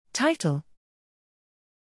Title: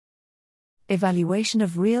 Evaluation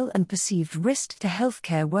of real and perceived risk to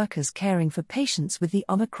healthcare workers caring for patients with the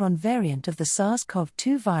Omicron variant of the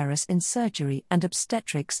SARS-CoV-2 virus in surgery and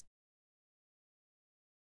obstetrics.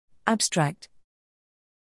 Abstract.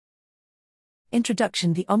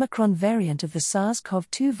 Introduction: The Omicron variant of the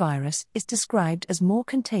SARS-CoV-2 virus is described as more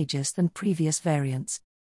contagious than previous variants.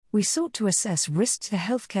 We sought to assess risks to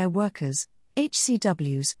healthcare workers,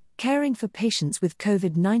 HCWs, caring for patients with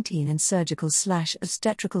COVID-19 in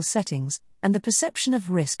surgical/obstetrical settings, and the perception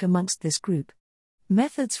of risk amongst this group.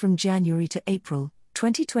 Methods: from January to April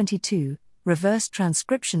 2022, reverse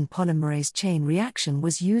transcription polymerase chain reaction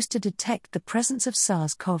was used to detect the presence of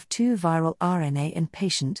SARS-CoV-2 viral RNA in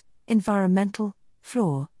patient, environmental,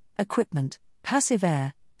 floor, equipment, passive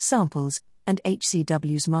air, samples, and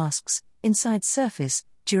HCW's masks, inside surface,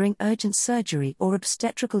 during urgent surgery or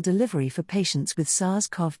obstetrical delivery for patients with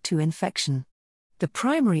SARS-CoV-2 infection. The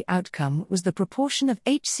primary outcome was the proportion of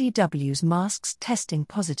HCW's masks testing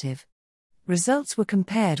positive. Results were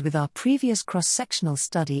compared with our previous cross-sectional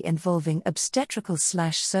study involving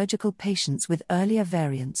obstetrical/surgical patients with earlier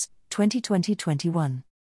variants, 2020-21.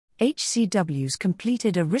 HCWs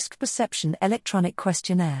completed a risk perception electronic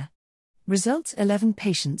questionnaire. Results: 11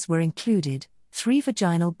 patients were included, 3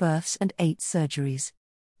 vaginal births and 8 surgeries.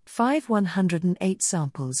 108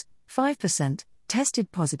 samples, 5%,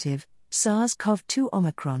 tested positive, SARS-CoV-2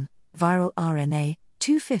 Omicron, viral RNA,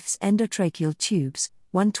 2/5 endotracheal tubes,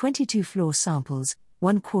 122 floor samples,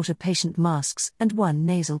 1/4 patient masks and 1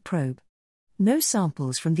 nasal probe. No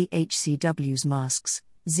samples from the HCW's masks,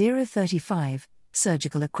 035,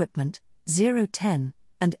 surgical equipment, 010,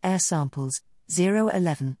 and air samples,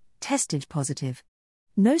 011, tested positive.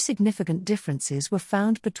 No significant differences were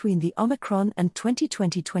found between the Omicron and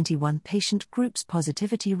 2020-21 patient groups'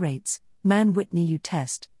 positivity rates, Mann-Whitney U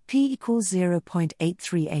test, p equals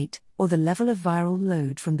 0.838, or the level of viral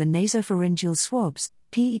load from the nasopharyngeal swabs,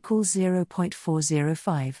 p equals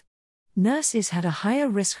 0.405. Nurses had a higher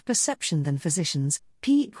risk perception than physicians,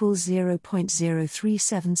 p equals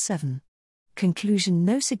 0.0377. Conclusion: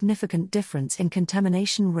 no significant difference in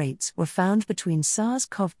contamination rates were found between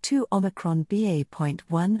SARS-CoV-2 Omicron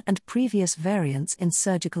BA.1 and previous variants in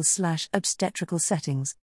surgical/obstetrical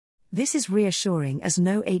settings. This is reassuring as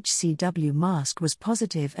no HCW mask was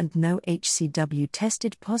positive and no HCW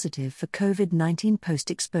tested positive for COVID-19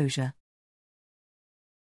 post-exposure.